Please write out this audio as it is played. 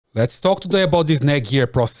Let's talk today about this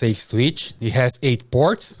NetGear Pro Safe Switch. It has 8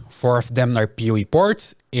 ports, 4 of them are PoE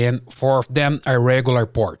ports and 4 of them are regular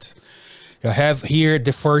ports. I have here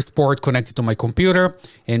the first port connected to my computer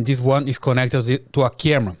and this one is connected to a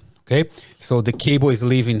camera, okay? So the cable is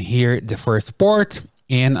leaving here the first port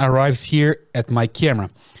and arrives here at my camera.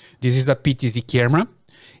 This is a PTZ camera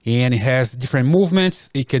and it has different movements.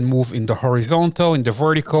 It can move in the horizontal, in the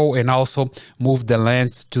vertical, and also move the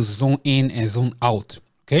lens to zoom in and zoom out.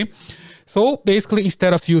 Okay, so basically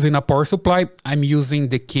instead of using a power supply, I'm using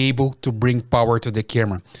the cable to bring power to the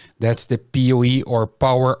camera. That's the PoE or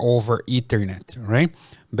power over Ethernet, right?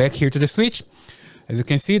 Back here to the switch. As you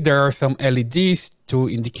can see, there are some LEDs to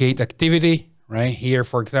indicate activity, right? Here,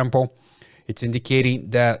 for example, it's indicating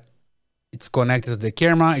that it's connected to the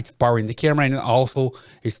camera, it's powering the camera, and also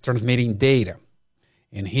it's transmitting data.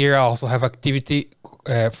 And here I also have activity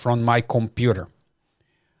from my computer.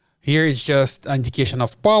 Here is just an indication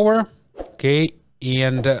of power, okay?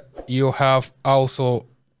 And you have also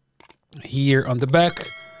here on the back,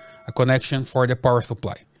 a connection for the power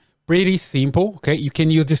supply. Pretty simple, okay? You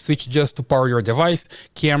can use this switch just to power your device,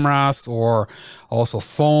 cameras, or also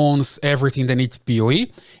phones, everything that needs PoE.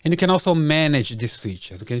 And you can also manage this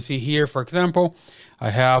switch. As you can see here, for example,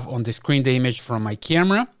 I have on the screen the image from my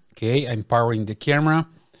camera, okay? I'm powering the camera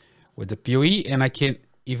with the PoE, and I can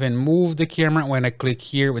even move the camera when I click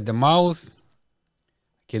here with the mouse.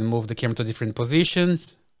 I can move the camera to different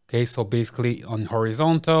positions. Okay, so basically on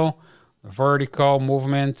horizontal, vertical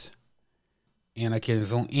movement, and I can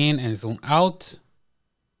zoom in and zoom out.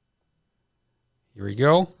 Here we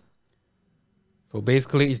go. So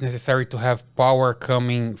basically it's necessary to have power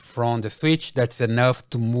coming from the switch. That's enough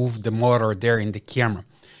to move the motor there in the camera.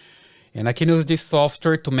 And I can use this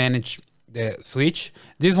software to manage the switch.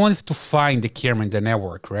 This one is to find the camera in the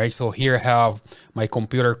network, right? So here I have my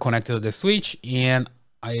computer connected to the switch and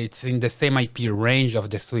it's in the same IP range of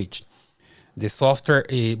the switch. The software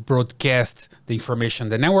broadcasts the information on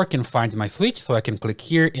the network and finds my switch. So I can click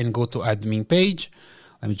here and go to admin page.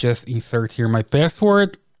 Let me just insert here my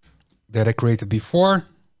password that I created before.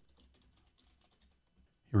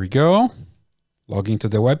 Here we go. Log into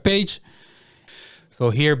the web page. So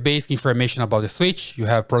here, basic information about the switch. You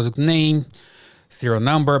have product name, serial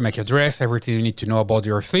number, MAC address, everything you need to know about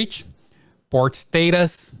your switch. Port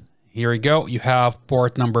status. Here we go. You have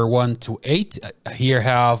port number 1 to 8. Here I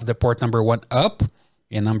have the port number 1 up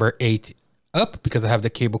and number 8 up because I have the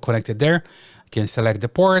cable connected there. I can select the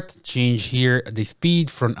port, change here the speed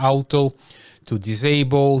from auto to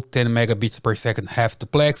disable, 10 megabits per second half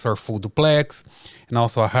duplex or full duplex, and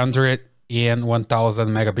also 100 and 1000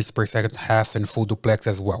 megabits per second half and full duplex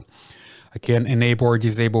as well. I can enable or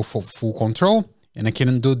disable for full control, and I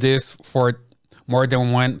can do this for more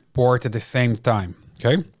than one port at the same time,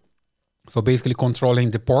 okay? So basically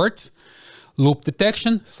controlling the ports. Loop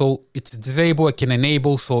detection, so it's disabled, I can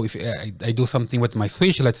enable. So if I do something with my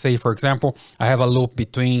switch, let's say, for example, I have a loop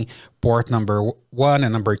between port number 1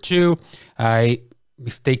 and number 2. I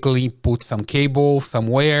mistakenly put some cable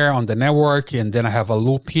somewhere on the network and then I have a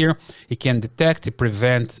loop here. It can detect to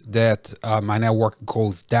prevent that my network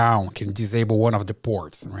goes down, can disable one of the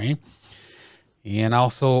ports, right? And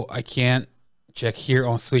also I can check here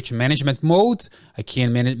on switch management mode. I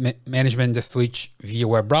can manage the switch via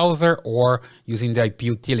web browser or using the IP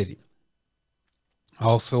utility.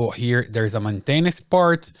 Also here, there's a maintenance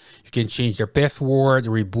part. You can change your password,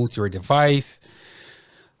 reboot your device,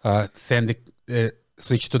 send the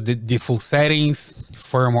switch to the default settings,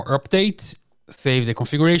 firmware update, save the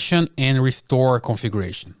configuration and restore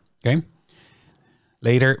configuration, okay?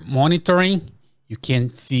 Later, monitoring. You can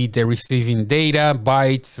see the receiving data,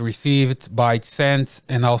 bytes received, bytes sent,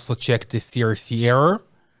 and also check the CRC error.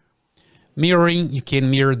 Mirroring, you can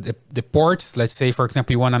mirror the ports. Let's say, for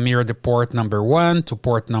example, you want to mirror the port number 1 to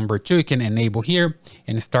port number 2. You can enable here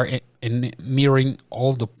and start mirroring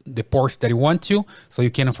all the ports that you want to. So you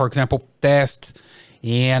can, for example, test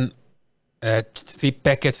and see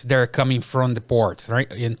packets that are coming from the ports,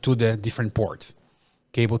 right, into the different ports.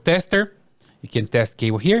 Cable tester, you can test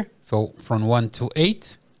cable here. So from 1 to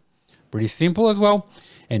 8, pretty simple as well.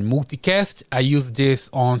 And multicast, I use this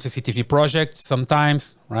on CCTV projects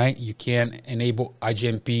sometimes, right? You can enable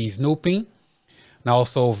IGMP Snooping. And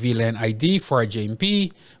also VLAN ID for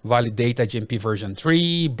IGMP, validate IGMP version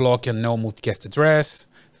 3, block and no multicast address.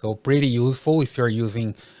 So pretty useful if you're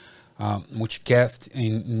using multicast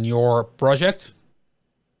in your project.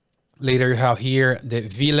 Later you have here the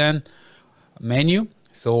VLAN menu.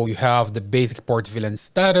 So you have the basic port VLAN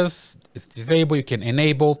status, it's disabled, you can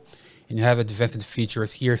enable, and you have advanced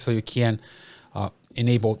features here so you can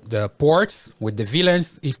enable the ports with the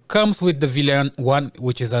VLANs. It comes with the VLAN 1,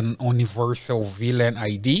 which is an universal VLAN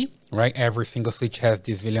ID, right? Every single switch has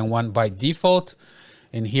this VLAN 1 by default.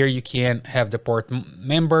 And here you can have the port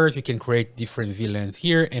members. You can create different VLANs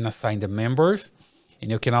here and assign the members.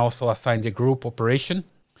 And you can also assign the group operation.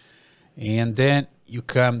 And then you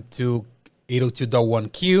come to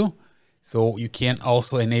 802.1q. So you can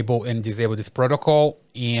also enable and disable this protocol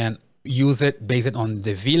and use it based on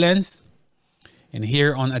the VLANs. And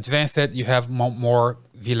here on advanced, you have more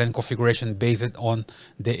VLAN configuration based on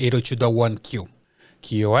the 802.1q.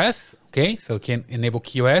 QoS, okay, so you can enable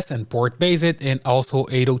QoS and port based, and also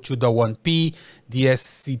 802.1p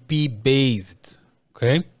DSCP based,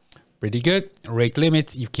 okay, pretty good. Rate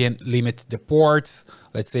limits, you can limit the ports.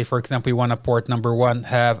 Let's say, for example, you want a port number 1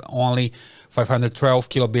 have only 512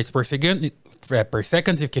 kilobits per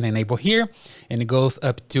second, you can enable here, and it goes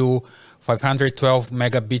up to 512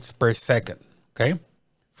 megabits per second, okay,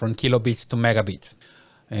 from kilobits to megabits.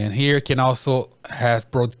 And here you can also have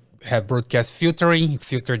broadcast filtering,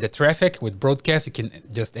 filter the traffic with broadcast, you can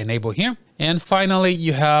just enable here. And finally,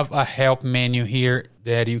 you have a help menu here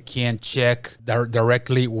that you can check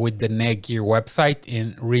directly with the NetGear website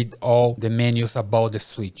and read all the menus about the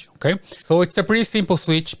switch, okay? So it's a pretty simple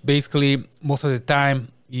switch. Basically, most of the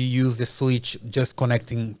time, you use the switch just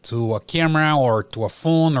connecting to a camera or to a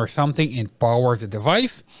phone or something and powers the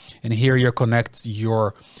device. And here you connect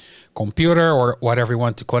your computer or whatever you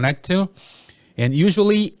want to connect to. And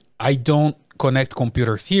usually I don't connect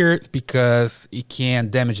computers here because it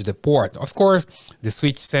can damage the port. Of course, the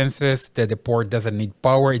switch senses that the port doesn't need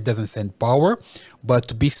power, it doesn't send power, but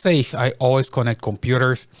to be safe, I always connect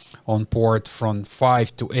computers on port from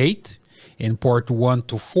 5 to 8. In port 1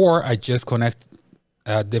 to 4, I just connect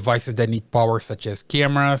devices that need power, such as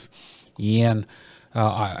cameras and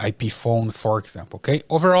IP phones, for example. Okay,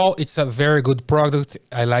 overall, it's a very good product.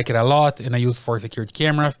 I like it a lot, and I use for security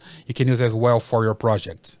cameras. You can use it as well for your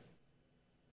projects.